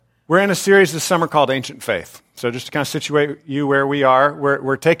We're in a series this summer called Ancient Faith. So just to kind of situate you where we are,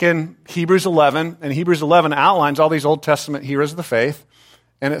 we're taking Hebrews 11, and Hebrews 11 outlines all these Old Testament heroes of the faith.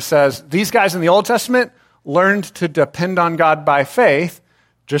 And it says, these guys in the Old Testament learned to depend on God by faith,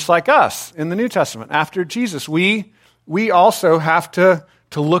 just like us in the New Testament. After Jesus, we also have to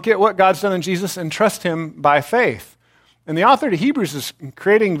look at what God's done in Jesus and trust him by faith. And the author to Hebrews is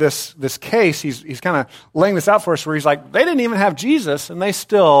creating this case. He's kind of laying this out for us where he's like, they didn't even have Jesus, and they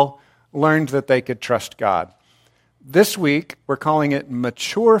still learned that they could trust God. This week, we're calling it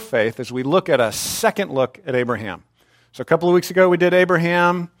mature faith as we look at a second look at Abraham. So a couple of weeks ago, we did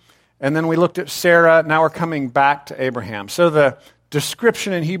Abraham, and then we looked at Sarah. Now we're coming back to Abraham. So the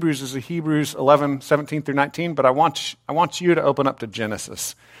description in Hebrews is Hebrews 11, 17 through 19, but I want you to open up to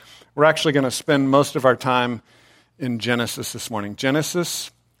Genesis. We're actually going to spend most of our time in Genesis this morning. Genesis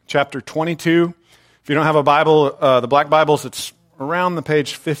chapter 22. If you don't have a Bible, the black Bibles, it's around the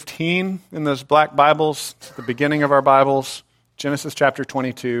page 15 in those black Bibles. It's at the beginning of our Bibles. Genesis chapter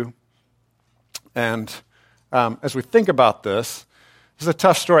 22. And as we think about this is a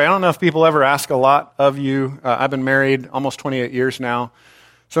tough story. I don't know if people ever ask a lot of you. I've been married almost 28 years now.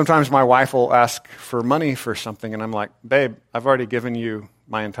 Sometimes my wife will ask for money for something, and I'm like, babe, I've already given you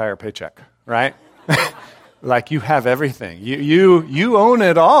my entire paycheck, right? Like, you have everything. You own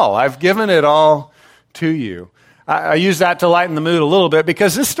it all. I've given it all to you. I use that to lighten the mood a little bit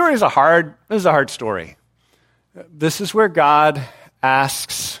because this story is a hard story. This is where God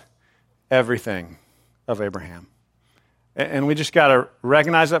asks everything of Abraham. And we just got to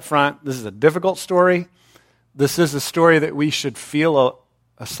recognize up front, this is a difficult story. This is a story that we should feel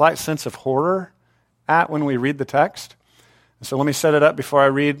a slight sense of horror at when we read the text. And so let me set it up before I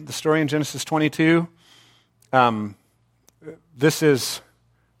read the story in Genesis 22. This is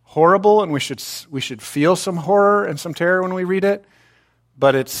horrible, and we should feel some horror and some terror when we read it,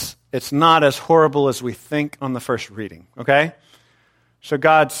 but it's not as horrible as we think on the first reading, okay? So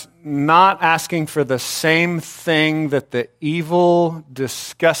God's not asking for the same thing that the evil,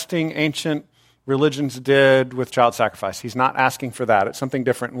 disgusting, ancient religions did with child sacrifice. He's not asking for that. It's something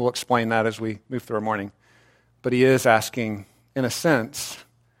different, and we'll explain that as we move through our morning. But he is asking, in a sense,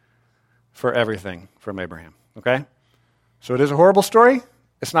 for everything from Abraham, okay? So it is a horrible story.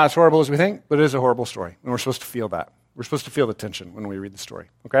 It's not as horrible as we think, but it is a horrible story, and we're supposed to feel that. We're supposed to feel the tension when we read the story,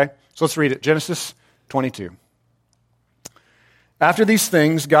 okay? So let's read it. Genesis 22. After these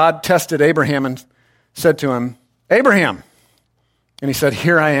things, God tested Abraham and said to him, Abraham! And he said,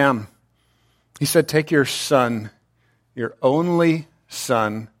 here I am. He said, take your son, your only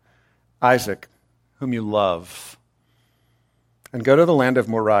son, Isaac, whom you love, and go to the land of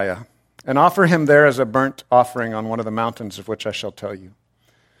Moriah, and offer him there as a burnt offering on one of the mountains of which I shall tell you.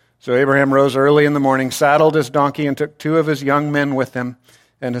 So Abraham rose early in the morning, saddled his donkey, and took 2 of his young men with him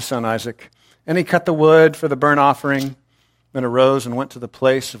and his son Isaac. And he cut the wood for the burnt offering, then arose and went to the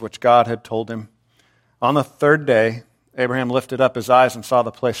place of which God had told him. On the 3rd day, Abraham lifted up his eyes and saw the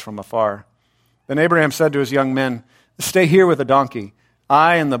place from afar. Then Abraham said to his young men, stay here with the donkey.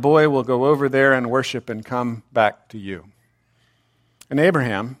 I and the boy will go over there and worship and come back to you. And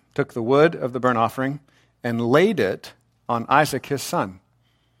Abraham took the wood of the burnt offering and laid it on Isaac his son.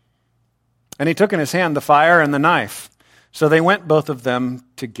 And he took in his hand the fire and the knife. So they went both of them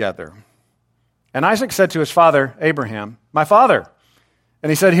together. And Isaac said to his father, Abraham, my father.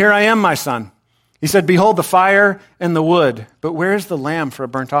 And he said, here I am, my son. He said, behold the fire and the wood, but where is the lamb for a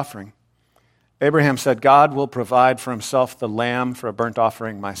burnt offering? Abraham said, God will provide for himself the lamb for a burnt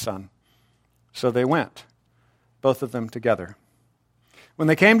offering, my son. So they went, both of them together. When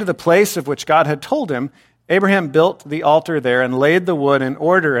they came to the place of which God had told him, Abraham built the altar there and laid the wood in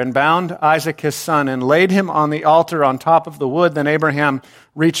order and bound Isaac his son and laid him on the altar on top of the wood. Then Abraham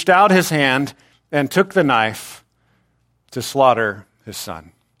reached out his hand and took the knife to slaughter his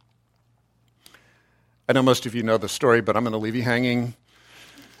son. I know most of you know the story, but I'm going to leave you hanging.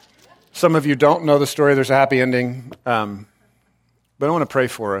 Some of you don't know the story. There's a happy ending. But I want to pray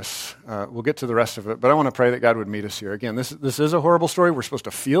for us. We'll get to the rest of it, but I want to pray that God would meet us here. Again, this is a horrible story. We're supposed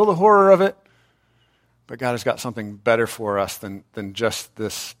to feel the horror of it. But God has got something better for us than just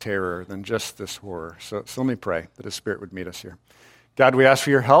this terror, than just this horror. So let me pray that His Spirit would meet us here. God, we ask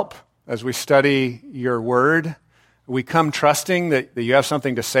for your help as we study your word. We come trusting that you have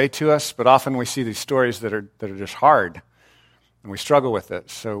something to say to us, but often we see these stories that are just hard, and we struggle with it.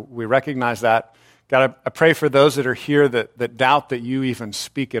 So we recognize that. God, I pray for those that are here that doubt that you even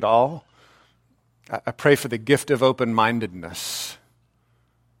speak at all. I pray for the gift of open-mindedness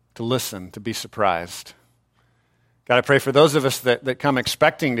to listen, to be surprised. God, I pray for those of us that come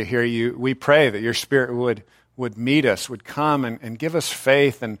expecting to hear you. We pray that your Spirit would meet us, would come and give us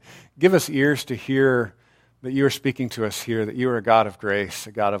faith and give us ears to hear that you are speaking to us here, that you are a God of grace,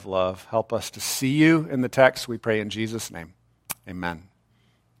 a God of love. Help us to see you in the text, we pray in Jesus' name. Amen.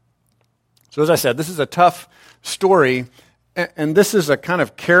 So as I said, this is a tough story, and this is a kind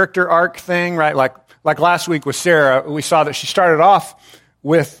of character arc thing, right? Like last week with Sarah, we saw that she started off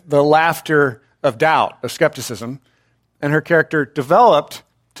with the laughter of doubt, of skepticism, and her character developed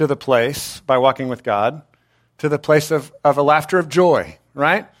to the place, by walking with God, to the place of a laughter of joy,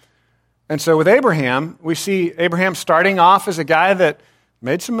 right? And so with Abraham, we see Abraham starting off as a guy that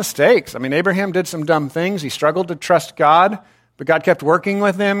made some mistakes. I mean, Abraham did some dumb things. He struggled to trust God, but God kept working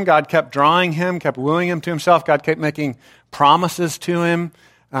with him. God kept drawing him, kept wooing him to himself. God kept making promises to him.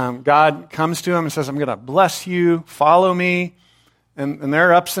 God comes to him and says, I'm going to bless you, follow me. And there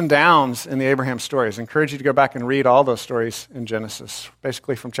are ups and downs in the Abraham stories. I encourage you to go back and read all those stories in Genesis,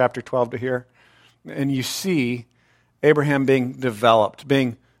 basically from chapter 12 to here. And you see Abraham being developed,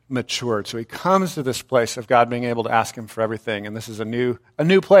 being matured. So he comes to this place of God being able to ask him for everything. And this is a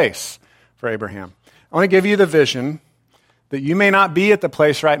new place for Abraham. I want to give you the vision that you may not be at the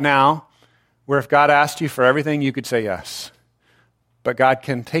place right now where if God asked you for everything, you could say yes. But God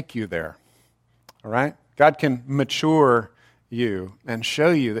can take you there. All right? God can mature you and show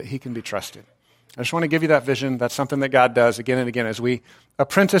you that he can be trusted. I just want to give you that vision. That's something that God does again and again as we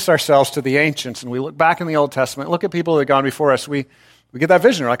apprentice ourselves to the ancients and we look back in the Old Testament, look at people that have gone before us, we get that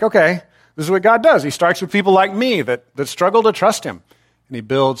vision. We're like, okay, this is what God does. He starts with people like me that struggle to trust him, and he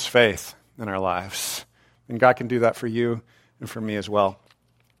builds faith in our lives. And God can do that for you and for me as well.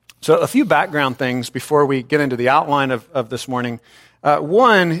 So a few background things before we get into the outline of this morning.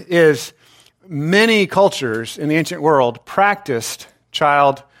 One is many cultures in the ancient world practiced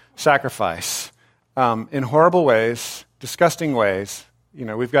child sacrifice in horrible ways, disgusting ways. You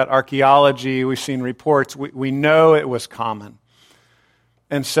know, we've got archaeology, we've seen reports, we know it was common.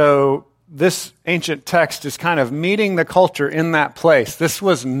 And so this ancient text is kind of meeting the culture in that place. This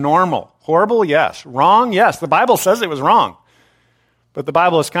was normal. Horrible, yes. Wrong, yes. The Bible says it was wrong. But the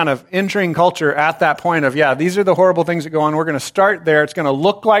Bible is kind of entering culture at that point of, yeah, these are the horrible things that go on. We're going to start there. It's going to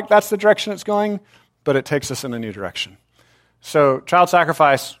look like that's the direction it's going, but it takes us in a new direction. So child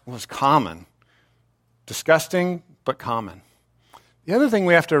sacrifice was common. Disgusting, but common. The other thing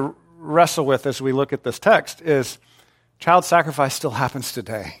we have to wrestle with as we look at this text is child sacrifice still happens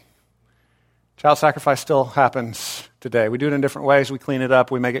today. Child sacrifice still happens today. We do it in different ways. We clean it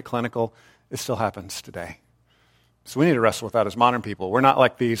up. We make it clinical. It still happens today. So we need to wrestle with that as modern people. We're not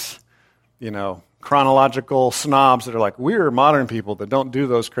like these, chronological snobs that are like, we're modern people that don't do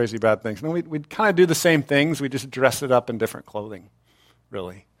those crazy bad things. No, we kind of do the same things. We just dress it up in different clothing,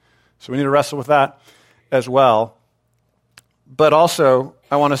 really. So we need to wrestle with that as well. But also,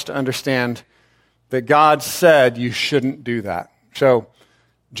 I want us to understand that God said you shouldn't do that. So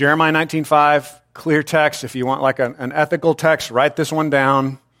Jeremiah 19:5, clear text. If you want like an ethical text, write this one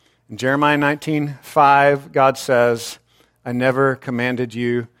down. In Jeremiah 19:5, God says, I never commanded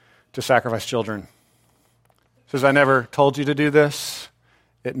you to sacrifice children. It says, I never told you to do this.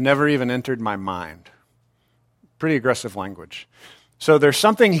 It never even entered my mind. Pretty aggressive language. So there's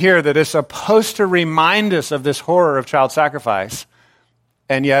something here that is supposed to remind us of this horror of child sacrifice,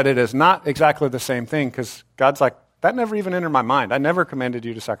 and yet it is not exactly the same thing because God's like, that never even entered my mind. I never commanded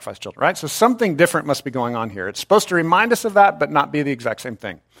you to sacrifice children, right? So something different must be going on here. It's supposed to remind us of that, but not be the exact same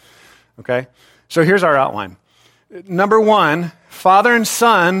thing. Okay? So here's our outline. Number one, father and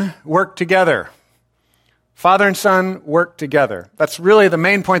son work together. Father and son work together. That's really the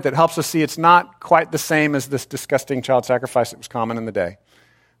main point that helps us see it's not quite the same as this disgusting child sacrifice that was common in the day.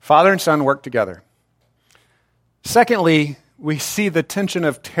 Father and son work together. Secondly, we see the tension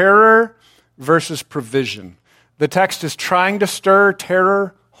of terror versus provision. The text is trying to stir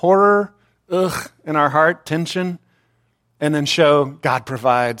terror, horror, in our heart, tension, and then show God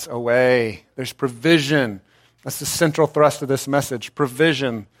provides a way. There's provision. That's the central thrust of this message,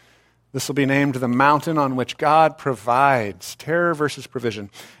 provision. This will be named the mountain on which God provides. Terror versus provision.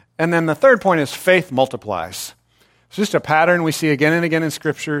 And then the third point is faith multiplies. It's just a pattern we see again and again in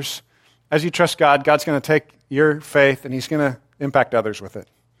scriptures. As you trust God, God's going to take your faith and he's going to impact others with it.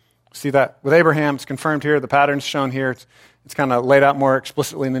 See that with Abraham, it's confirmed here. The pattern's shown here. It's kind of laid out more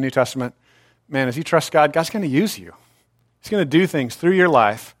explicitly in the New Testament. Man, as you trust God, God's going to use you. He's going to do things through your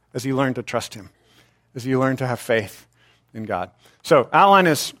life as you learn to trust him, as you learn to have faith in God. So outline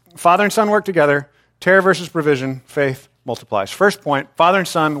is father and son work together, terror versus provision, faith multiplies. First point, father and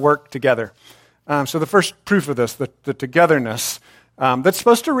son work together. So the first proof of this, the togetherness, that's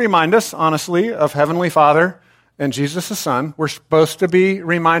supposed to remind us, honestly, of Heavenly Father and Jesus the Son. We're supposed to be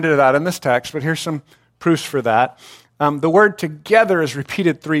reminded of that in this text, but here's some proofs for that. The word together is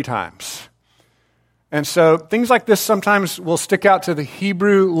repeated 3 times. And so things like this sometimes will stick out to the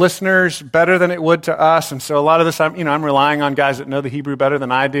Hebrew listeners better than it would to us. And so a lot of this, I'm relying on guys that know the Hebrew better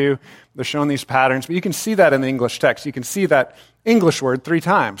than I do. They're showing these patterns. But you can see that in the English text. You can see that English word 3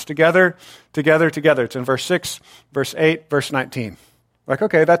 times. Together, together, together. It's in verse 6, verse 8, verse 19. Like,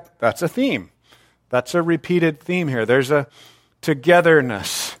 okay, that's a theme. That's a repeated theme here. There's a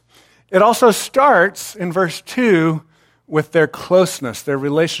togetherness. It also starts in verse 2 with their closeness, their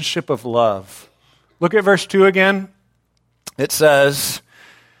relationship of love. Look at verse 2 again. It says,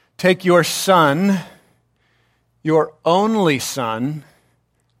 take your son, your only son,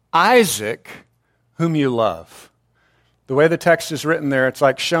 Isaac, whom you love. The way the text is written there, it's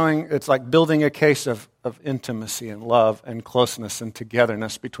like building a case of intimacy and love and closeness and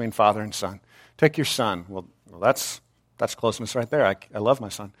togetherness between father and son. Take your son. Well, that's closeness right there. I love my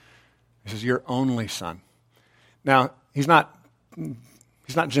son. He says, your only son. Now, he's not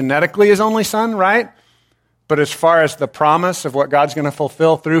genetically his only son, right? But as far as the promise of what God's going to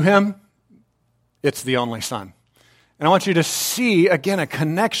fulfill through him, it's the only son. And I want you to see, again, a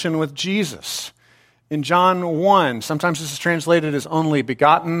connection with Jesus. In John 1, sometimes this is translated as only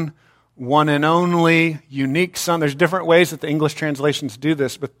begotten, one and only, unique son. There's different ways that the English translations do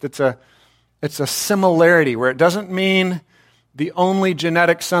this, but it's a similarity where it doesn't mean the only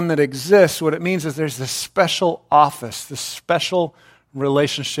genetic son that exists. What it means is there's this special office, this special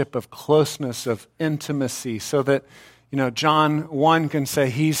relationship of closeness, of intimacy, so that, John 1 can say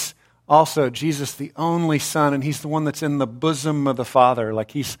he's also Jesus, the only son, and he's the one that's in the bosom of the Father.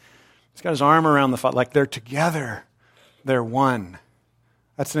 Like he's got his arm around the Father. Like they're together. They're one.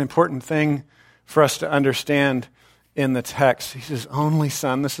 That's an important thing for us to understand in the text. He's his only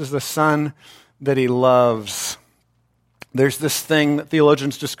son. This is the son that he loves. There's this thing that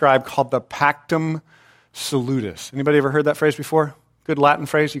theologians describe called the pactum salutis. Anybody ever heard that phrase before? Good Latin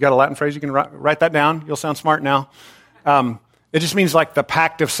phrase. You got a Latin phrase? You can write that down. You'll sound smart now. It just means like the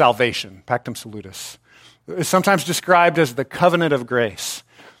pact of salvation, pactum salutis. It's sometimes described as the covenant of grace.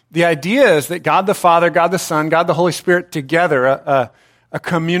 The idea is that God the Father, God the Son, God the Holy Spirit together, a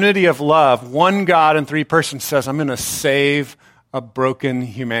community of love, one God in 3 persons says, I'm going to save a broken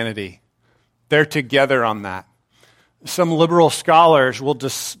humanity. They're together on that. Some liberal scholars will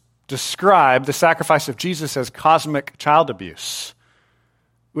describe the sacrifice of Jesus as cosmic child abuse,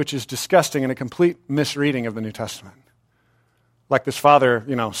 which is disgusting and a complete misreading of the New Testament. Like this father,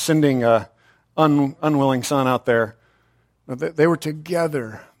 sending an unwilling son out there. They were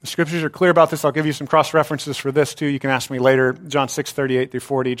together. The scriptures are clear about this. I'll give you some cross-references for this too. You can ask me later. John 6:38 through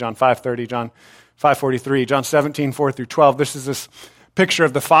 40, John 5:30, John 5:43, John 17:4 through 12. This is this picture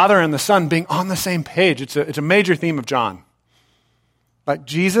of the Father and the Son being on the same page. It's a major theme of John. Like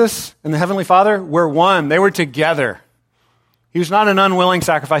Jesus and the Heavenly Father were one. They were together. He was not an unwilling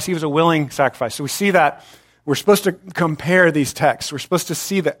sacrifice. He was a willing sacrifice. So we see that. We're supposed to compare these texts. We're supposed to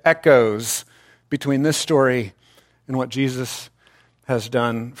see the echoes between this story and what Jesus has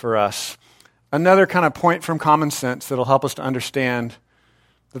done for us. Another kind of point from common sense that'll help us to understand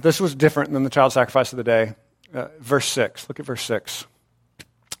that this was different than the child sacrifice of the day. Verse 6. Look at verse 6.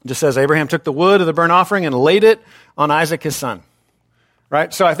 It just says, Abraham took the wood of the burnt offering and laid it on Isaac his son.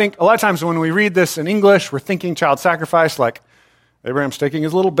 Right? So I think a lot of times when we read this in English, we're thinking child sacrifice like Abraham's taking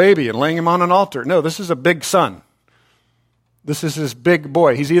his little baby and laying him on an altar. No, this is a big son. This is his big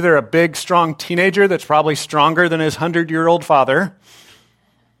boy. He's either a big, strong teenager that's probably stronger than his 100-year-old father,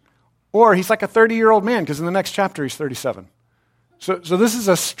 or he's like a 30-year-old man, because in the next chapter he's 37. So this is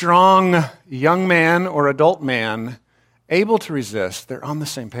a strong young man or adult man able to resist. They're on the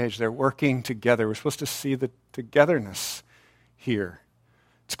same page. They're working together. We're supposed to see the togetherness here.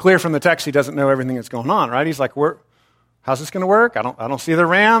 It's clear from the text he doesn't know everything that's going on, right? He's like, how's this going to work? I don't see the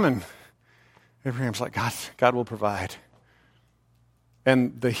ram. And Abraham's like, God will provide.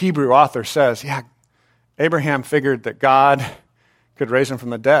 And the Hebrew author says, Abraham figured that God could raise him from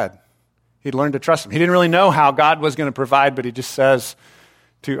the dead. He'd learned to trust him. He didn't really know how God was going to provide, but he just says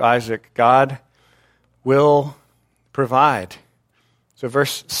to Isaac, God will provide. So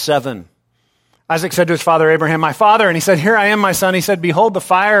verse 7, Isaac said to his father Abraham, my father, and he said, here I am, my son. He said, behold the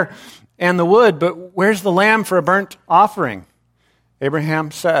fire and the wood, but where's the lamb for a burnt offering? Abraham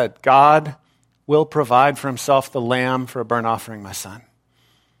said, God will provide for himself the lamb for a burnt offering, my son.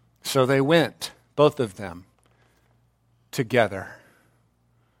 So they went, both of them, together,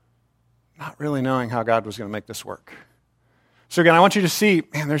 not really knowing how God was going to make this work. So again, I want you to see,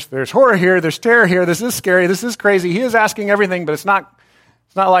 man, there's horror here, there's terror here, this is scary, this is crazy. He is asking everything, but it's not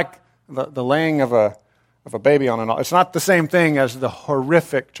like the laying of a of a baby on an altar. It's not the same thing as the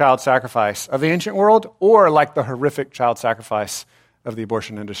horrific child sacrifice of the ancient world or like the horrific child sacrifice of the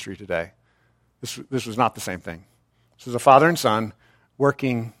abortion industry today. This was not the same thing. This was a father and son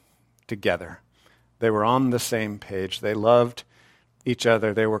working together. They were on the same page. They loved each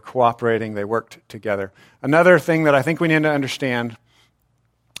other. They were cooperating. They worked together. Another thing that I think we need to understand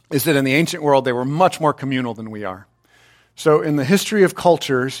is that in the ancient world, they were much more communal than we are. So in the history of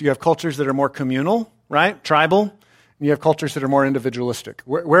cultures, you have cultures that are more communal, right? Tribal. And you have cultures that are more individualistic.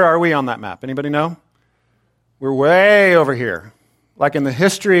 Where are we on that map? Anybody know? We're way over here. Like in the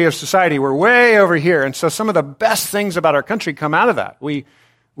history of society, we're way over here. And so some of the best things about our country come out of that. We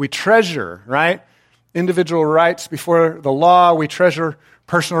treasure, right? Individual rights before the law. We treasure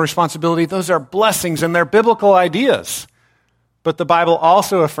personal responsibility. Those are blessings and they're biblical ideas. But the Bible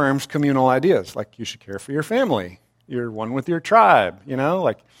also affirms communal ideas, like you should care for your family. You're one with your tribe,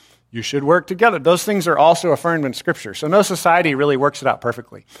 like you should work together. Those things are also affirmed in Scripture. So no society really works it out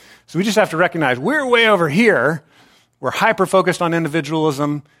perfectly. So we just have to recognize we're way over here. We're hyper-focused on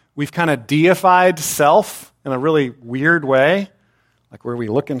individualism. We've kind of deified self in a really weird way, like where we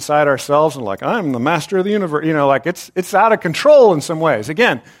look inside ourselves and like, I'm the master of the universe. Like it's out of control in some ways.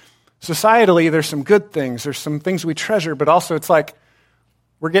 Again, societally, there's some good things. There's some things we treasure, but also it's like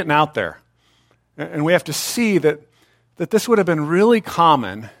we're getting out there. And we have to see that this would have been really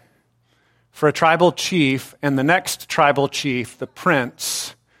common for a tribal chief and the next tribal chief, the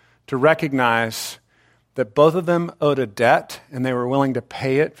prince, to recognize that both of them owed a debt and they were willing to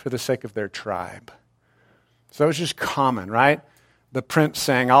pay it for the sake of their tribe. So it was just common, right? The prince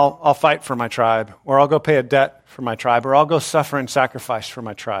saying, I'll fight for my tribe, or I'll go pay a debt for my tribe, or I'll go suffer and sacrifice for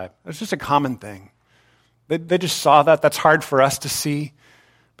my tribe. It's just a common thing. They just saw that. That's hard for us to see.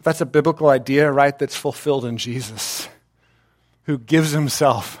 But that's a biblical idea, right, that's fulfilled in Jesus, who gives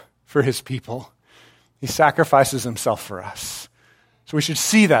himself for his people. He sacrifices himself for us. So we should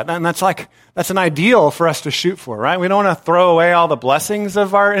see that. And that's an ideal for us to shoot for, right? We don't want to throw away all the blessings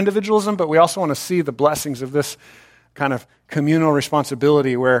of our individualism, but we also want to see the blessings of this kind of communal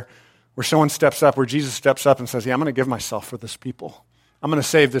responsibility where someone steps up, where Jesus steps up and says, yeah, I'm going to give myself for this people. I'm going to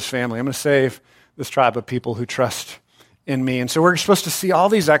save this family. I'm going to save this tribe of people who trust in me. And so we're supposed to see all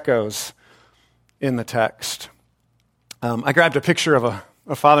these echoes in the text. I grabbed a picture of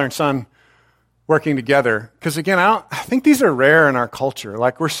a father and son working together. Because again, I think these are rare in our culture.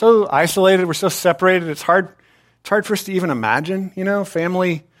 Like we're so isolated, we're so separated. It's hard for us to even imagine,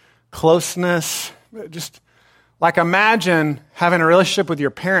 family closeness. Just like imagine having a relationship with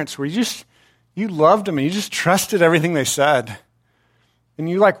your parents where you loved them and you just trusted everything they said. And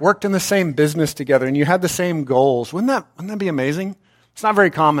you worked in the same business together and you had the same goals. Wouldn't that be amazing? It's not very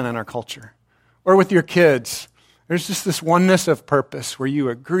common in our culture. Or with your kids. There's just this oneness of purpose where you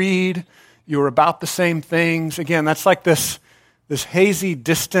agreed, you were about the same things. Again, that's like this hazy,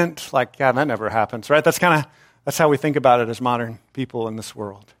 distant, that never happens, right? That's how we think about it as modern people in this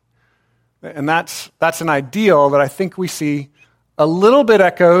world. And that's an ideal that I think we see a little bit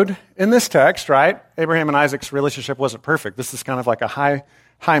echoed in this text, right? Abraham and Isaac's relationship wasn't perfect. This is kind of like a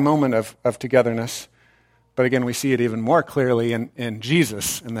high moment of togetherness. But again, we see it even more clearly in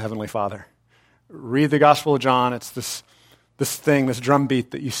Jesus and the Heavenly Father. Read the Gospel of John. It's this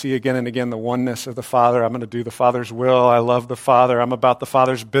drumbeat that you see again and again, the oneness of the Father. I'm going to do the Father's will. I love the Father. I'm about the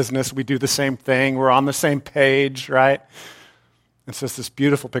Father's business. We do the same thing. We're on the same page, right? It's just this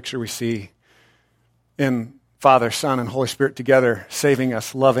beautiful picture we see in Father, Son, and Holy Spirit together, saving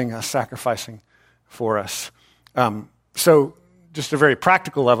us, loving us, sacrificing for us. So just a very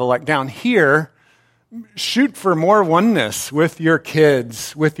practical level, like down here, shoot for more oneness with your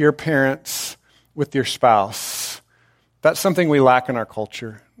kids, with your parents, with your spouse. That's something we lack in our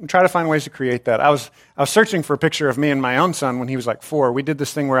culture. We try to find ways to create that. I was searching for a picture of me and my own son when he was 4. We did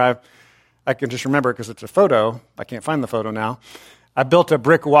this thing where I can just remember it because it's a photo. I can't find the photo now. I built a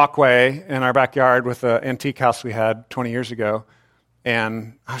brick walkway in our backyard with an antique house we had 20 years ago.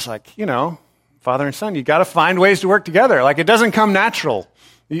 And I was like, father and son, you got to find ways to work together. It doesn't come natural.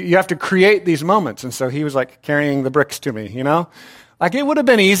 You have to create these moments. And so he was carrying the bricks to me, it would have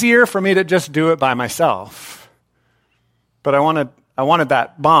been easier for me to just do it by myself. But I wanted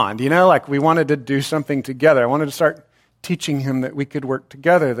that bond, we wanted to do something together. I wanted to start teaching him that we could work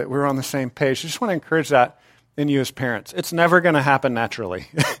together, that we were on the same page. I just want to encourage that in you as parents. It's never going to happen naturally.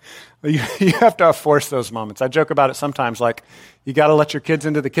 You have to force those moments. I joke about it sometimes, you got to let your kids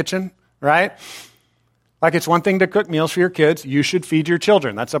into the kitchen, right? It's one thing to cook meals for your kids. You should feed your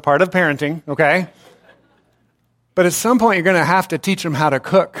children. That's a part of parenting, okay? But at some point, you're going to have to teach them how to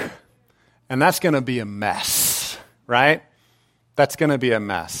cook. And that's going to be a mess, right? that's going to be a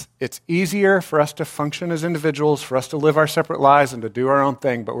mess. It's easier for us to function as individuals, for us to live our separate lives and to do our own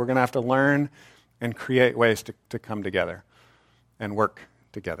thing, but we're going to have to learn and create ways to come together and work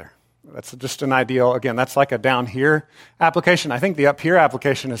together. That's just an ideal. Again, that's like a down here application. I think the up here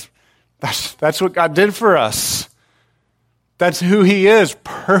application is that's what God did for us. That's who he is,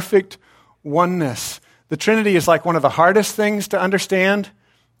 perfect oneness. The Trinity is like one of the hardest things to understand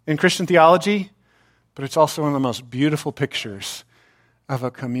in Christian theology, but it's also one of the most beautiful pictures of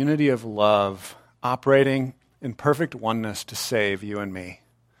a community of love operating in perfect oneness to save you and me.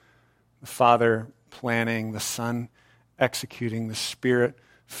 The Father planning, the Son executing, the Spirit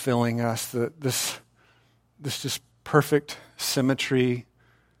filling us, this just perfect symmetry,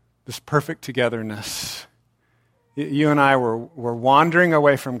 this perfect togetherness. You and I were wandering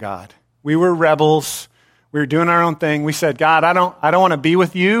away from God. We were rebels. We were doing our own thing. We said, God, I don't want to be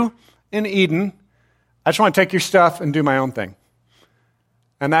with you in Eden. I just want to take your stuff and do my own thing.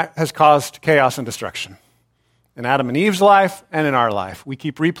 And that has caused chaos and destruction in Adam and Eve's life and in our life. We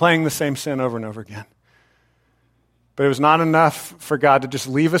keep replaying the same sin over and over again. But it was not enough for God to just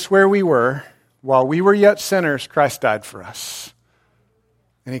leave us where we were. While we were yet sinners, Christ died for us.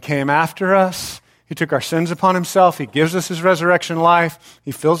 And he came after us. He took our sins upon himself. He gives us his resurrection life.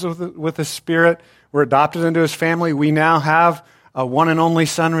 He fills us with his Spirit. We're adopted into his family. We now have a one and only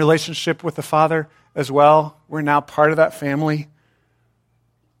Son relationship with the Father as well. We're now part of that family.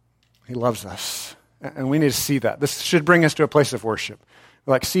 He loves us. And we need to see that. This should bring us to a place of worship.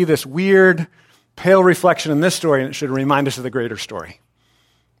 Like, see this weird, pale reflection in this story, and it should remind us of the greater story.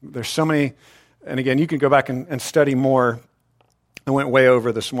 There's so many, and again, you can go back and study more. I went way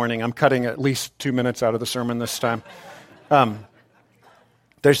over this morning. I'm cutting at least 2 minutes out of the sermon this time.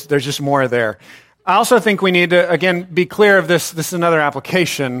 There's just more there. I also think we need to, again, be clear of this. This is another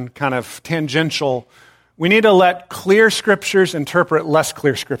application, kind of tangential. We need to let clear scriptures interpret less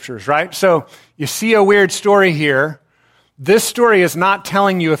clear scriptures, right? So you see a weird story here. This story is not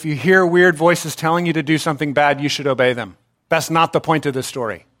telling you if you hear weird voices telling you to do something bad, you should obey them. That's not the point of this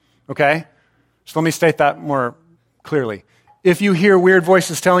story, okay? So let me state that more clearly. If you hear weird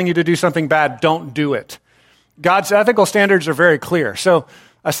voices telling you to do something bad, don't do it. God's ethical standards are very clear. So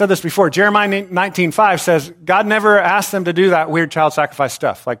I said this before. Jeremiah 19:5 says God never asked them to do that weird child sacrifice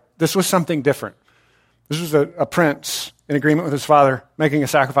stuff. Like, this was something different. This was a prince in agreement with his father making a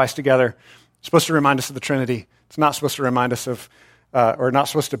sacrifice together. It's supposed to remind us of the Trinity. It's not supposed to remind us of, or not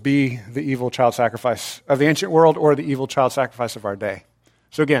supposed to be the evil child sacrifice of the ancient world or the evil child sacrifice of our day.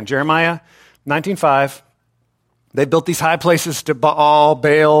 So again, Jeremiah 19:5. They built these high places to Baal,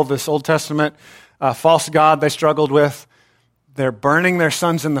 this Old Testament false god they struggled with. They're burning their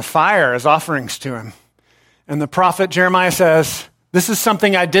sons in the fire as offerings to him. And the prophet Jeremiah says, this is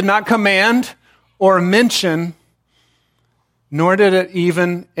something I did not command or mention, nor did it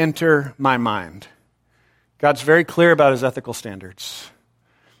even enter my mind. God's very clear about his ethical standards.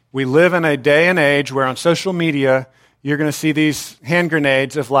 We live in a day and age where on social media, you're going to see these hand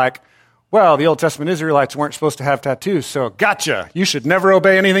grenades of like, well, the Old Testament Israelites weren't supposed to have tattoos, so gotcha. You should never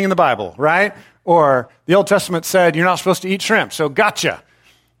obey anything in the Bible, right? Or the Old Testament said you're not supposed to eat shrimp, so gotcha.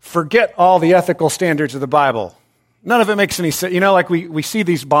 Forget all the ethical standards of the Bible. None of it makes any sense. You know, like we see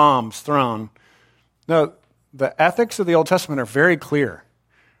these bombs thrown. No, the ethics of the Old Testament are very clear.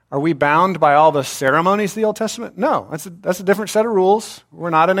 Are we bound by all the ceremonies of the Old Testament? No, that's a different set of rules. We're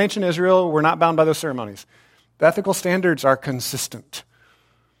not in ancient Israel. We're not bound by those ceremonies. The ethical standards are consistent.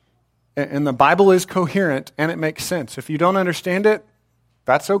 And the Bible is coherent, and it makes sense. If you don't understand it,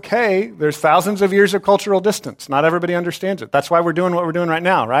 that's okay. There's thousands of years of cultural distance. Not everybody understands it. That's why we're doing what we're doing right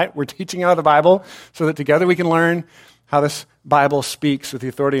now, right? We're teaching out of the Bible so that together we can learn how this Bible speaks with the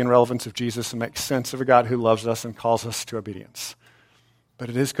authority and relevance of Jesus and makes sense of a God who loves us and calls us to obedience. But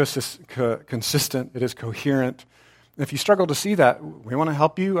it is consistent. It is coherent. And if you struggle to see that, we want to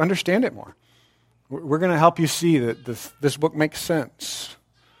help you understand it more. We're going to help you see that this book makes sense.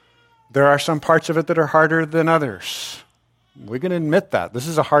 There are some parts of it that are harder than others. We can admit that. This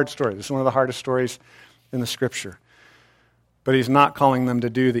is a hard story. This is one of the hardest stories in the Scripture. But he's not calling them to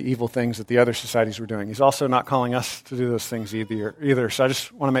do the evil things that the other societies were doing. He's also not calling us to do those things either. So I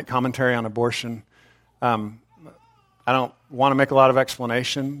just want to make commentary on abortion. I don't want to make a lot of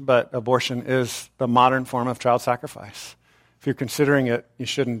explanation, but abortion is the modern form of child sacrifice. If you're considering it, you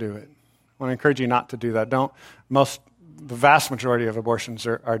shouldn't do it. I want to encourage you not to do that. The vast majority of abortions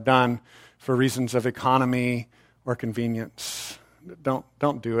are done for reasons of economy or convenience.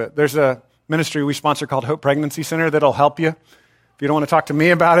 Don't do it. There's a ministry we sponsor called Hope Pregnancy Center that'll help you. If you don't want to talk to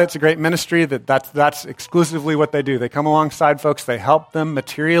me about it, it's a great ministry that's exclusively what they do. They come alongside folks, they help them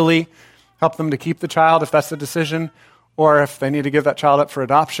materially, help them to keep the child if that's the decision, or if they need to give that child up for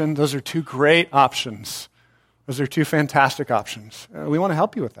adoption, those are two great options. Those are two fantastic options. We want to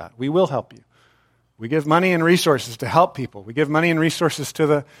help you with that. We will help you. We give money and resources to help people. We give money and resources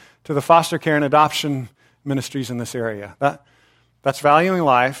to the foster care and adoption ministries in this area. That's valuing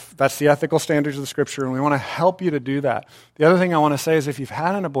life. That's the ethical standards of the Scripture, and we want to help you to do that. The other thing I want to say is if you've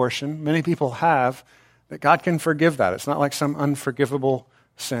had an abortion, many people have, that God can forgive that. It's not like some unforgivable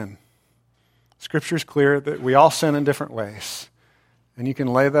sin. Scripture is clear that we all sin in different ways, and you can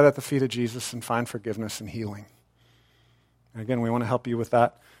lay that at the feet of Jesus and find forgiveness and healing. And again, we want to help you with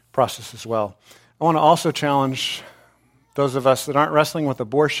that process as well. I want to also challenge those of us that aren't wrestling with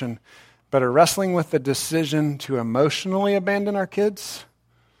abortion, but are wrestling with the decision to emotionally abandon our kids.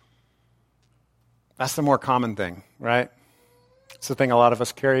 That's the more common thing, right? It's the thing a lot of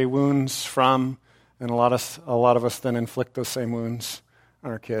us carry wounds from, and a lot of us then inflict those same wounds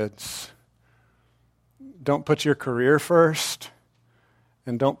on our kids. Don't put your career first,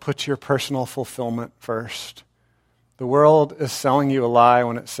 and don't put your personal fulfillment first. The world is selling you a lie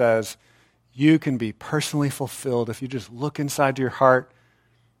when it says you can be personally fulfilled if you just look inside your heart,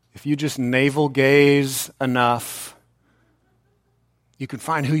 if you just navel gaze enough. You can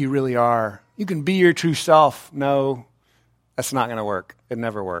find who you really are. You can be your true self. No, that's not going to work. It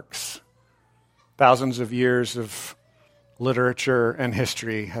never works. Thousands of years of literature and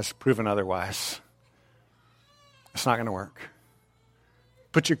history has proven otherwise. It's not going to work.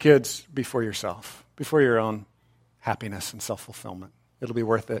 Put your kids before yourself, before your own happiness and self-fulfillment. It'll be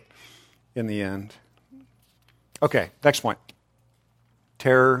worth it in the end. Okay, next point.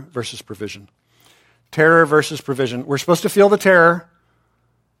 Terror versus provision. Terror versus provision. We're supposed to feel the terror,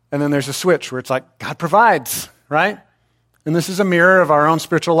 and then there's a switch where it's like, God provides, right? And this is a mirror of our own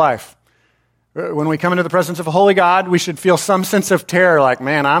spiritual life. When we come into the presence of a holy God, we should feel some sense of terror, like,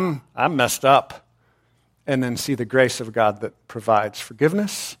 man, I'm messed up. And then see the grace of God that provides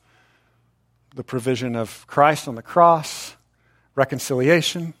forgiveness, the provision of Christ on the cross,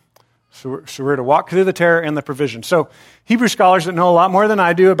 reconciliation. So we're to walk through the terror and the provision. So Hebrew scholars that know a lot more than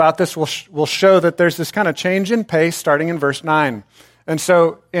I do about this will show that there's this kind of change in pace starting in verse 9. And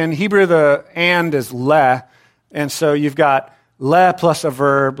so in Hebrew, the and is le. And so you've got le plus a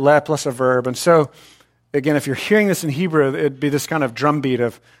verb, le plus a verb. And so, again, if you're hearing this in Hebrew, it'd be this kind of drumbeat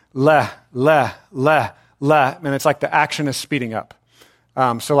of le, le, le, le. And it's like the action is speeding up.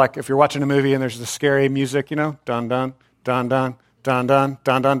 So like if you're watching a movie and there's the scary music, dun, dun, dun, dun, dun, dun,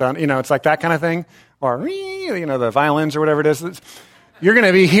 dun, dun, dun. It's like that kind of thing. Or, the violins or whatever it is. You're going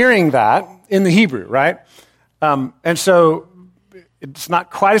to be hearing that in the Hebrew, right? And so it's not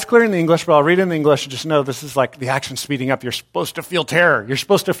quite as clear in the English, but I'll read it in the English and just know this is like the action speeding up. You're supposed to feel terror. You're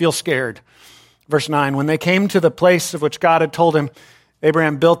supposed to feel scared. Verse 9, when they came to the place of which God had told him,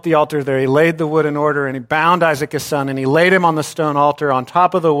 Abraham built the altar there. He laid the wood in order, and he bound Isaac his son, and he laid him on the stone altar on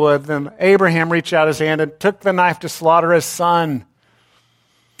top of the wood. Then Abraham reached out his hand and took the knife to slaughter his son.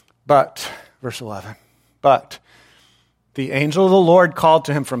 But, verse 11, but the angel of the Lord called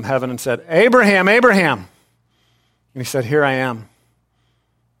to him from heaven and said, Abraham, Abraham. And he said, here I am.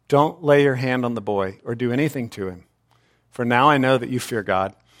 Don't lay your hand on the boy or do anything to him, for now I know that you fear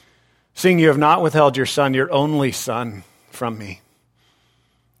God, seeing you have not withheld your son, your only son, from me.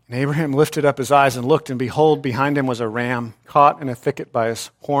 And Abraham lifted up his eyes and looked, and behold, behind him was a ram caught in a thicket by his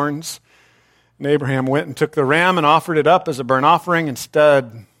horns. And Abraham went and took the ram and offered it up as a burnt offering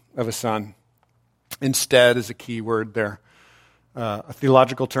instead of a son. Instead is a key word there. A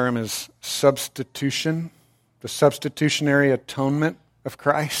theological term is substitution, the substitutionary atonement of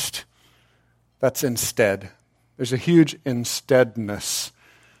Christ. That's instead. There's a huge insteadness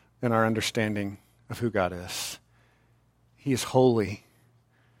in our understanding of who God is. He is holy,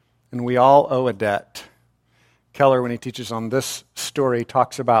 and we all owe a debt. Keller, when he teaches on this story,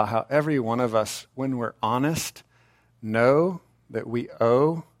 talks about how every one of us, when we're honest, know that we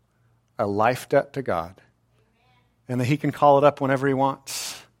owe a life debt to God, and that he can call it up whenever he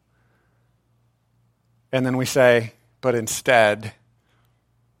wants. And then we say, but instead,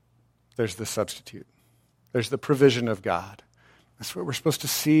 there's the substitute. There's the provision of God. That's what we're supposed to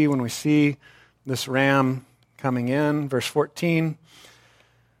see when we see this ram coming in. Verse 14.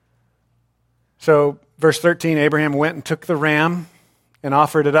 So, verse 13, Abraham went and took the ram and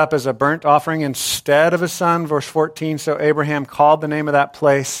offered it up as a burnt offering instead of his son. Verse 14, so Abraham called the name of that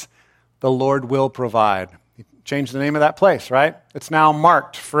place, the Lord will provide. He changed the name of that place, right? It's now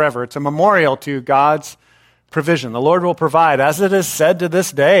marked forever. It's a memorial to God's provision. The Lord will provide, as it is said to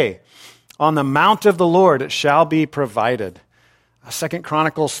this day. On the mount of the Lord it shall be provided. 2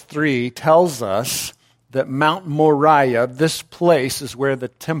 Chronicles 3 tells us that Mount Moriah, this place, is where the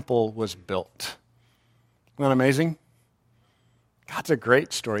temple was built. Isn't that amazing? God's a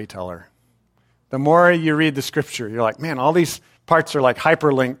great storyteller. The more you read the scripture, you're like, man, all these parts are like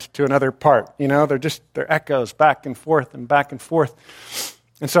hyperlinked to another part. They're echoes back and forth and back and forth.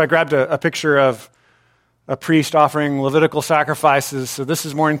 And so I grabbed a picture of a priest offering Levitical sacrifices. So this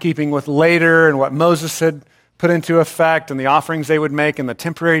is more in keeping with later and what Moses had put into effect and the offerings they would make in the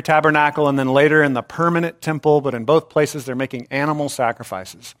temporary tabernacle and then later in the permanent temple. But in both places, they're making animal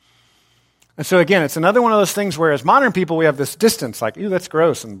sacrifices. And so again, it's another one of those things where as modern people, we have this distance, like, ooh, that's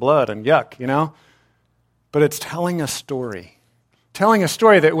gross and blood and yuck, But it's telling a story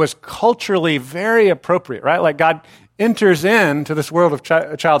that was culturally very appropriate, right? Like God enters into this world of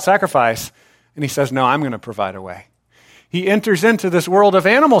child sacrifice and he says, no, I'm going to provide a way. He enters into this world of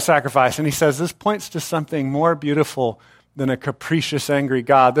animal sacrifice and he says, this points to something more beautiful than a capricious, angry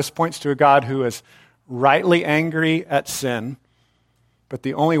God. This points to a God who is rightly angry at sin. But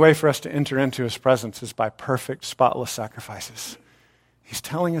the only way for us to enter into his presence is by perfect, spotless sacrifices. He's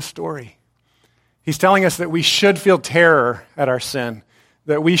telling a story. He's telling us that we should feel terror at our sin,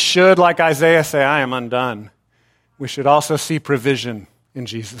 that we should, like Isaiah, say, I am undone. We should also see provision in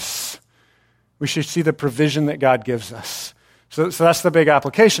Jesus. We should see the provision that God gives us. So that's the big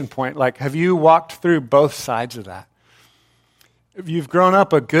application point. Like, have you walked through both sides of that? If you've grown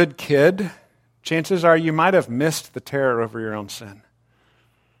up a good kid, chances are you might have missed the terror over your own sin.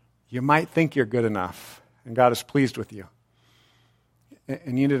 You might think you're good enough, and God is pleased with you.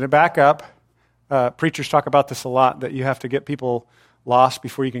 And you need to back up. Preachers talk about this a lot, that you have to get people lost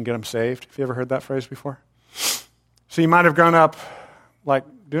before you can get them saved. Have you ever heard that phrase before? So you might have grown up like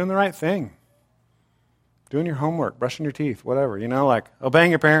doing the right thing, doing your homework, brushing your teeth, whatever, like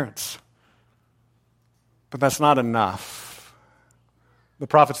obeying your parents. But that's not enough. The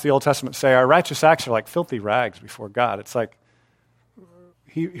prophets of the Old Testament say our righteous acts are like filthy rags before God. It's like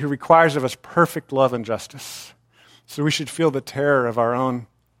He requires of us perfect love and justice. So we should feel the terror of our own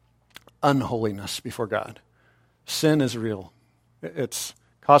unholiness before God. Sin is real. It's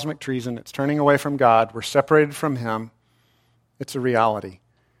cosmic treason. It's turning away from God. We're separated from him. It's a reality.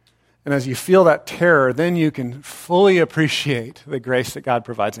 And as you feel that terror, then you can fully appreciate the grace that God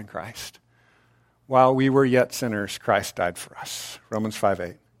provides in Christ. While we were yet sinners, Christ died for us. Romans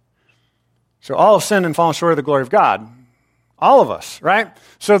 5:8. So all have sinned and fallen short of the glory of God. All of us, right?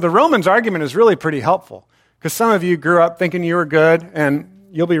 So the Romans argument is really pretty helpful because some of you grew up thinking you were good and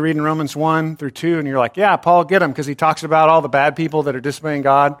you'll be reading Romans 1 through 2 and you're like, yeah, Paul, get him because he talks about all the bad people that are disobeying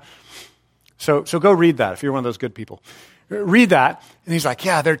God. So go read that if you're one of those good people. Read that and he's like,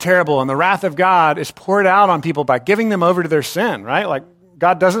 yeah, they're terrible and the wrath of God is poured out on people by giving them over to their sin, right? Like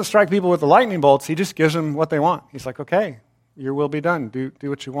God doesn't strike people with the lightning bolts. He just gives them what they want. He's like, okay, your will be done. Do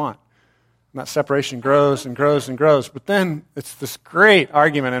what you want. And that separation grows and grows and grows. But then it's this great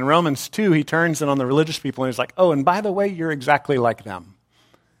argument. In Romans 2, he turns in on the religious people and he's like, oh, and by the way, you're exactly like them.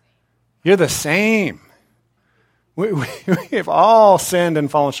 You're the same. We have all sinned and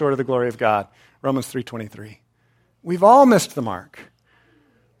fallen short of the glory of God. Romans 3:23. We've all missed the mark.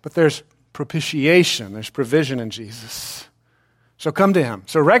 But there's propitiation. There's provision in Jesus. So come to him.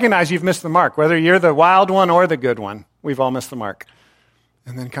 So recognize you've missed the mark. Whether you're the wild one or the good one, we've all missed the mark.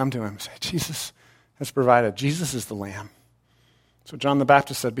 And then come to him and say, Jesus has provided. Jesus is the Lamb. So John the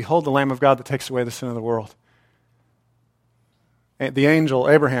Baptist said, behold the Lamb of God that takes away the sin of the world. The angel,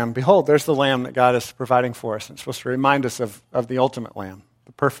 Abraham, behold, there's the Lamb that God is providing for us. And it's supposed to remind us of the ultimate Lamb,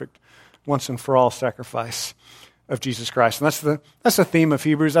 the perfect, once and for all sacrifice of Jesus Christ. And that's the theme of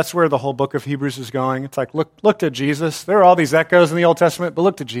Hebrews. That's where the whole book of Hebrews is going. It's like, look to Jesus. There are all these echoes in the Old Testament, but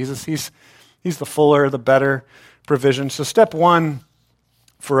look to Jesus. He's the fuller, the better provision. So step one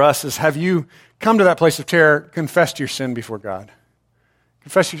for us is, have you come to that place of terror, confessed your sin before God?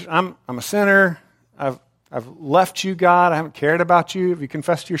 I'm a sinner. I've left you, God. I haven't cared about you. Have you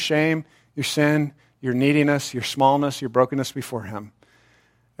confessed your shame, your sin, your neediness, your smallness, your brokenness before him?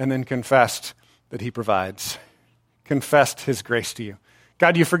 And then confessed that he provides. Confessed his grace to you.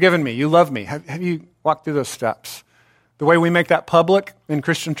 God, you've forgiven me. You love me. Have you walked through those steps? The way we make that public in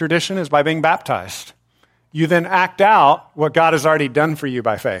Christian tradition is by being baptized. You then act out what God has already done for you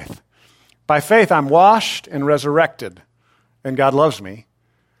by faith. By faith, I'm washed and resurrected, and God loves me.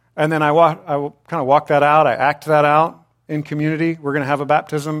 And then I will kind of walk that out. I act that out in community. We're going to have a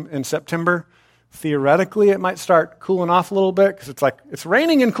baptism in September. Theoretically, it might start cooling off a little bit because it's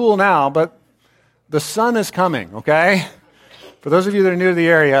raining and cool now, but the sun is coming, okay? For those of you that are new to the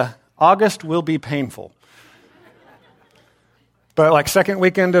area, August will be painful. But like second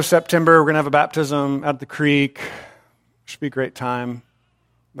weekend of September, we're going to have a baptism at the creek. Should be a great time.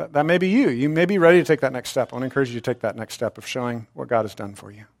 That may be you. You may be ready to take that next step. I want to encourage you to take that next step of showing what God has done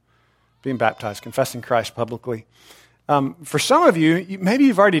for you. Being baptized, confessing Christ publicly. For some of you, maybe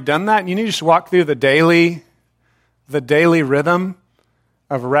you've already done that, and you need to just walk through the daily rhythm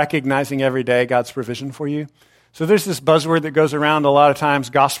of recognizing every day God's provision for you. So there's this buzzword that goes around a lot of times,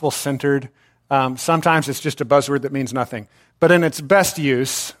 gospel-centered. Sometimes it's just a buzzword that means nothing. But in its best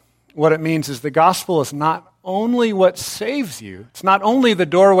use, what it means is the gospel is not only what saves you, it's not only the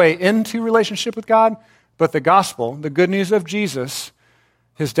doorway into relationship with God, but the gospel, the good news of Jesus,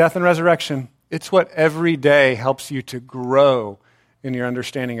 his death and resurrection, it's what every day helps you to grow in your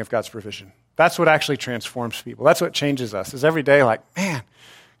understanding of God's provision. That's what actually transforms people. That's what changes us, is every day like, man,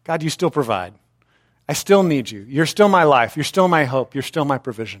 God, you still provide. I still need you. You're still my life. You're still my hope. You're still my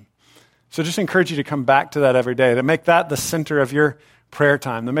provision. So just encourage you to come back to that every day, to make that the center of your prayer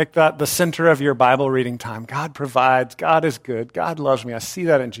time, to make that the center of your Bible reading time. God provides. God is good. God loves me. I see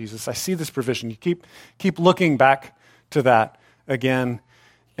that in Jesus. I see this provision. You keep looking back to that again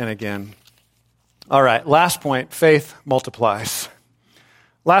and again. All right, last point, faith multiplies.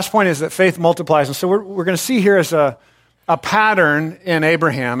 Last point is that faith multiplies. And so we're going to see here is a pattern in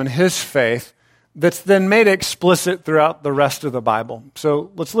Abraham and his faith that's then made explicit throughout the rest of the Bible.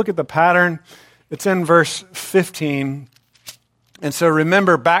 So let's look at the pattern. It's in verse 15. And so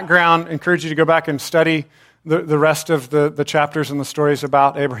remember, background, encourage you to go back and study the rest of the chapters and the stories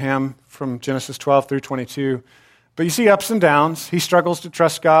about Abraham from Genesis 12 through 22. But you see ups and downs. He struggles to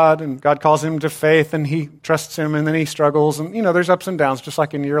trust God, and God calls him to faith, and he trusts him, and then he struggles. And, there's ups and downs, just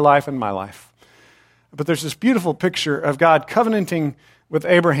like in your life and my life. But there's this beautiful picture of God covenanting with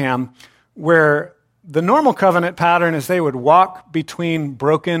Abraham, where the normal covenant pattern is they would walk between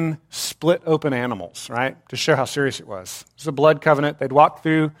broken, split-open animals, right, to show how serious it was. It was a blood covenant. They'd walk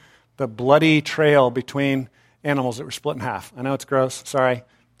through the bloody trail between animals that were split in half. I know it's gross. Sorry.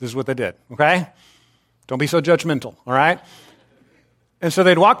 This is what they did, okay? Don't be so judgmental, all right? And so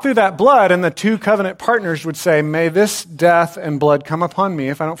they'd walk through that blood, and the two covenant partners would say, may this death and blood come upon me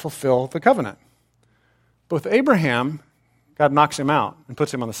if I don't fulfill the covenant. But with Abraham, God knocks him out and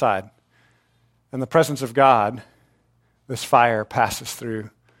puts him on the side. In the presence of God, this fire passes through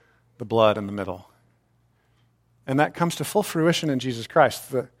the blood in the middle. And that comes to full fruition in Jesus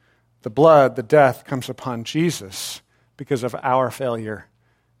Christ. The blood, the death comes upon Jesus because of our failure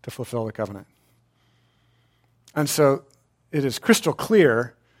to fulfill the covenant. And so it is crystal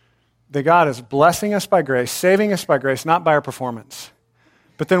clear that God is blessing us by grace, saving us by grace, not by our performance.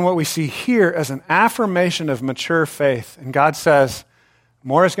 But then what we see here is an affirmation of mature faith. And God says,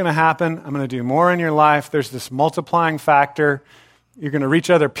 more is going to happen. I'm going to do more in your life. There's this multiplying factor. You're going to reach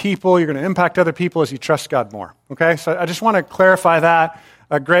other people. You're going to impact other people as you trust God more. Okay? So I just want to clarify that.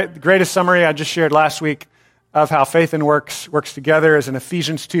 The greatest summary I just shared last week of how faith and works together is in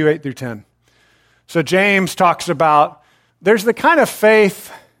Ephesians 2, 8 through 10. So James talks about there's the kind of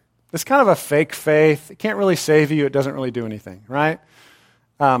faith, this kind of a fake faith. It can't really save you. It doesn't really do anything, right?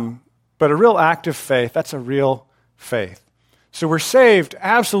 But a real active faith, that's a real faith. So we're saved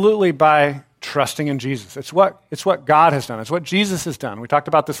absolutely by trusting in Jesus. It's what God has done. It's what Jesus has done. We talked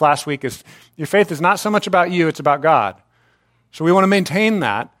about this last week. Is your faith is not so much about you, it's about God. So we want to maintain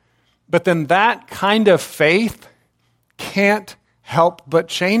that. But then that kind of faith can't help but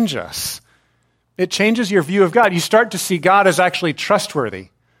change us. It changes your view of God. You start to see God as actually trustworthy,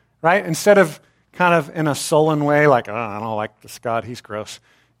 right? Instead of kind of in a sullen way, like, oh, I don't like this God, he's gross.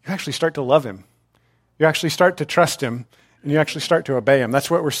 You actually start to love him. You actually start to trust him, and you actually start to obey him. That's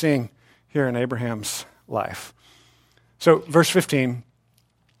what we're seeing here in Abraham's life. So verse 15,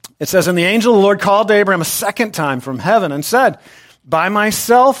 it says, and the angel of the Lord called to Abraham a second time from heaven and said, by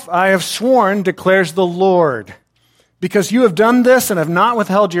myself I have sworn, declares the Lord, because you have done this and have not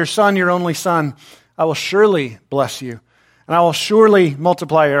withheld your son, your only son, I will surely bless you, and I will surely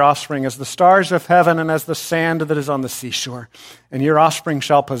multiply your offspring as the stars of heaven and as the sand that is on the seashore. And your offspring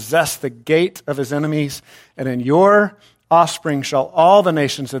shall possess the gate of his enemies, and in your offspring shall all the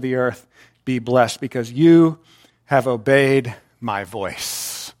nations of the earth be blessed, because you have obeyed my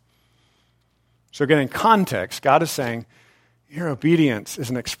voice. So again, in context, God is saying, your obedience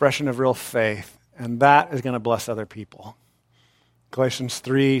is an expression of real faith, and that is going to bless other people. Galatians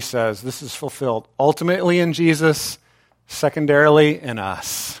 3 says this is fulfilled ultimately in Jesus, secondarily in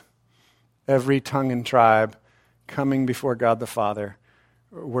us. Every tongue and tribe coming before God the Father,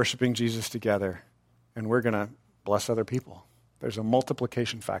 worshiping Jesus together, and we're going to bless other people. There's a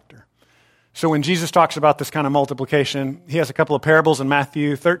multiplication factor. So when Jesus talks about this kind of multiplication, he has a couple of parables in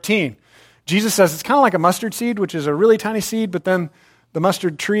Matthew 13. Jesus says it's kind of like a mustard seed, which is a really tiny seed, but then the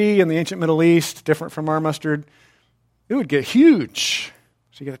mustard tree in the ancient Middle East, different from our mustard, it would get huge.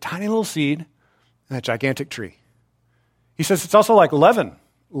 So you get a tiny little seed and a gigantic tree. He says it's also like leaven.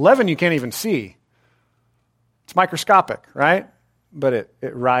 Leaven you can't even see. It's microscopic, right? But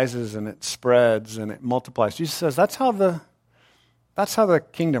it rises and it spreads and it multiplies. Jesus says that's how the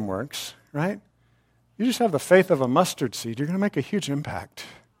kingdom works, right? You just have the faith of a mustard seed. You're going to make a huge impact.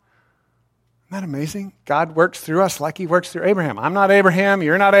 Isn't that amazing? God works through us like he works through Abraham. I'm not Abraham.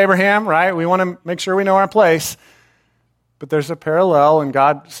 You're not Abraham, right? We want to make sure we know our place. But there's a parallel, and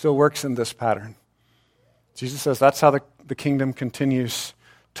God still works in this pattern. Jesus says that's how the kingdom continues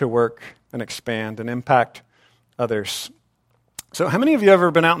to work and expand and impact others. So how many of you have ever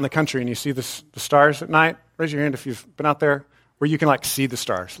been out in the country and you see the stars at night? Raise your hand if you've been out there where you can see the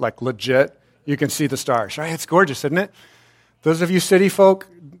stars, legit. You can see the stars, right? It's gorgeous, isn't it? Those of you city folk,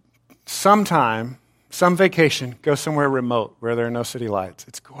 some vacation, go somewhere remote where there are no city lights.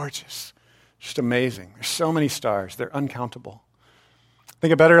 It's gorgeous. Just amazing. There's so many stars. They're uncountable. I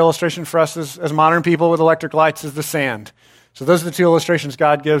think a better illustration for us as modern people with electric lights is the sand. So those are the two illustrations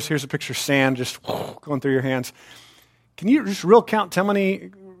God gives. Here's a picture of sand just going through your hands. Can you just count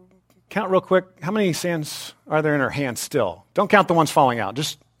real quick, how many sands are there in our hand still? Don't count the ones falling out.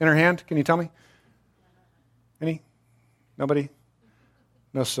 Just in her hand. Can you tell me? Any? Nobody?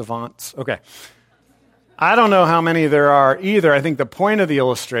 No savants? Okay. I don't know how many there are either. I think the point of the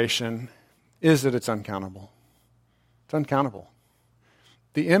illustration is that it's uncountable. It's uncountable.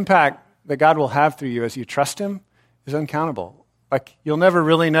 The impact that God will have through you as you trust him is uncountable. You'll never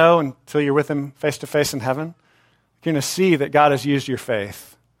really know until you're with him face to face in heaven. You're going to see that God has used your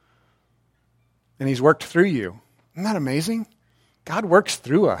faith and he's worked through you. Isn't that amazing? God works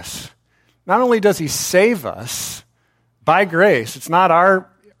through us. Not only does he save us by grace, it's not our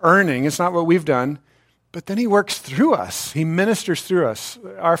earning, it's not what we've done, but then he works through us. He ministers through us.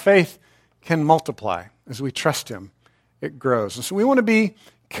 Our faith can multiply as we trust him. It grows. And so we want to be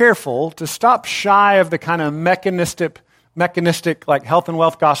careful to stop shy of the kind of mechanistic health and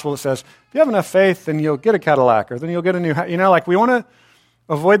wealth gospel that says, if you have enough faith, then you'll get a Cadillac or then you'll get a new house. We want to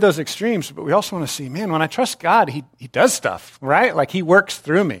avoid those extremes, but we also want to see, man, when I trust God, he does stuff, right? He works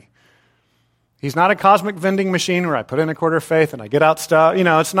through me. He's not a cosmic vending machine where I put in a quarter of faith and I get out stuff.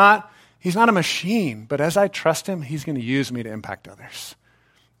 He's not a machine, but as I trust him, he's going to use me to impact others.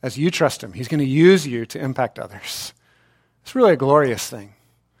 As you trust him, he's going to use you to impact others. It's really a glorious thing.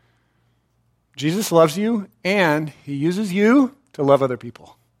 Jesus loves you, and he uses you to love other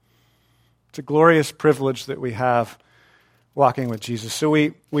people. It's a glorious privilege that we have walking with Jesus. So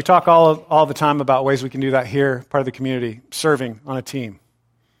we talk all the time about ways we can do that here, part of the community, serving on a team.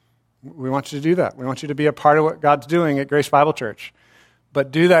 We want you to do that. We want you to be a part of what God's doing at Grace Bible Church.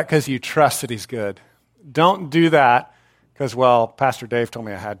 But do that because you trust that he's good. Don't do that because, Pastor Dave told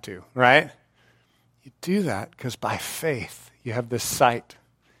me I had to, right? You do that because by faith, you have this sight.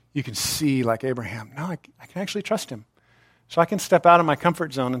 You can see like Abraham. No, I can actually trust him. So I can step out of my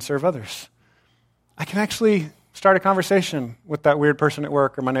comfort zone and serve others. I can actually start a conversation with that weird person at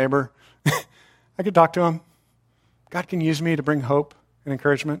work or my neighbor. I could talk to him. God can use me to bring hope and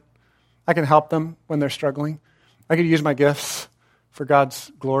encouragement. I can help them when they're struggling. I could use my gifts for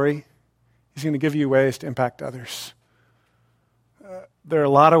God's glory. He's going to give you ways to impact others. There are a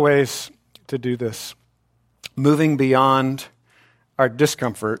lot of ways to do this. Moving beyond our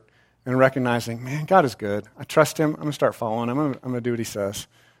discomfort and recognizing, man, God is good. I trust him. I'm going to start following him. I'm going to do what he says.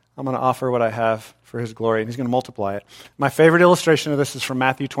 I'm going to offer what I have for his glory, and he's going to multiply it. My favorite illustration of this is from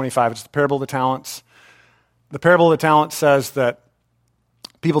Matthew 25. It's the parable of the talents. The parable of the talents says that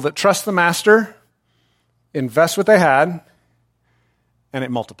people that trust the master invest what they had, and it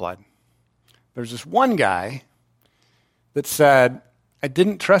multiplied. There's this one guy that said, I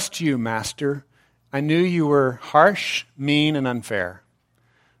didn't trust you, master. I knew you were harsh, mean, and unfair.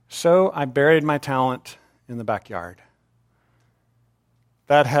 So I buried my talent in the backyard.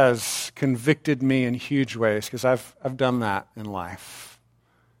 That has convicted me in huge ways because I've done that in life.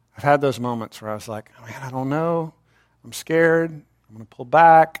 I've had those moments where I was like, man, I don't know. I'm scared. I'm going to pull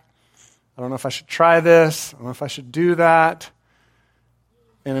back. I don't know if I should try this. I don't know if I should do that.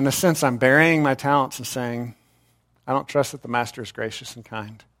 And in a sense, I'm burying my talents and saying, I don't trust that the master is gracious and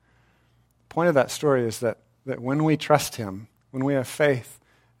kind. The point of that story is that when we trust him, when we have faith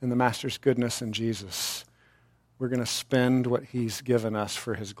in the master's goodness in Jesus, we're going to spend what he's given us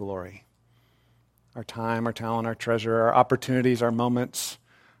for his glory. Our time, our talent, our treasure, our opportunities, our moments,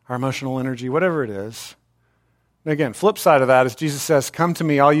 our emotional energy, whatever it is. And again, flip side of that is Jesus says, come to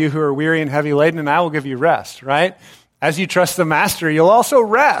me, all you who are weary and heavy laden, and I will give you rest, right? As you trust the master, you'll also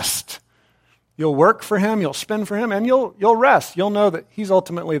rest. You'll work for him, you'll spend for him, and you'll rest. You'll know that he's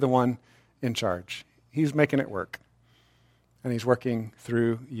ultimately the one in charge. He's making it work, and he's working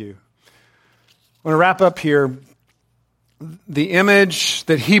through you. I want to wrap up here. The image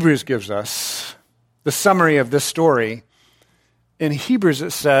that Hebrews gives us the summary of this story, in Hebrews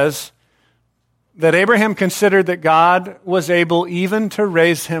it says that Abraham considered that God was able even to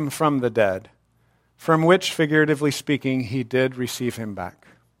raise him from the dead, from which, figuratively speaking, he did receive him back.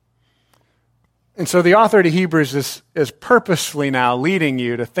 And so the author to Hebrews is purposefully now leading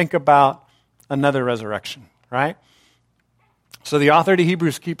you to think about another resurrection, right? So the author to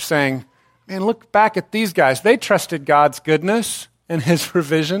Hebrews keeps saying, man, look back at these guys. They trusted God's goodness and his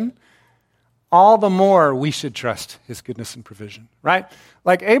provision. All the more we should trust his goodness and provision, right?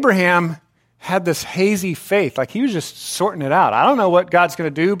 Like Abraham had this hazy faith, like he was just sorting it out. I don't know what God's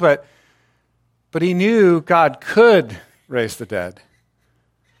going to do, but he knew God could raise the dead.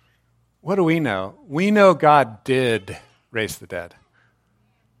 What do we know? We know God did raise the dead.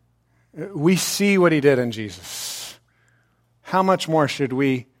 We see what he did in Jesus. How much more should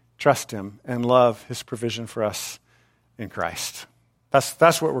we trust him and love his provision for us in Christ?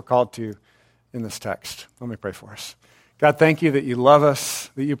 That's what we're called to in this text. Let me pray for us. God, thank you that you love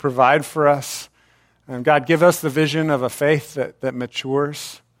us, that you provide for us. And God, give us the vision of a faith that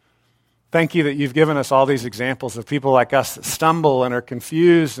matures. Thank you that you've given us all these examples of people like us that stumble and are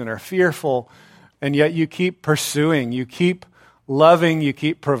confused and are fearful, and yet you keep pursuing, you keep loving, you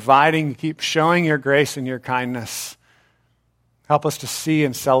keep providing, you keep showing your grace and your kindness. Help us to see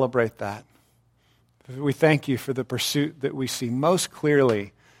and celebrate that. We thank you for the pursuit that we see most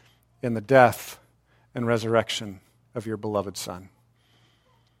clearly in the death and resurrection of your beloved Son.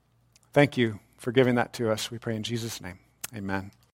 Thank you for giving that to us. We pray in Jesus' name. Amen.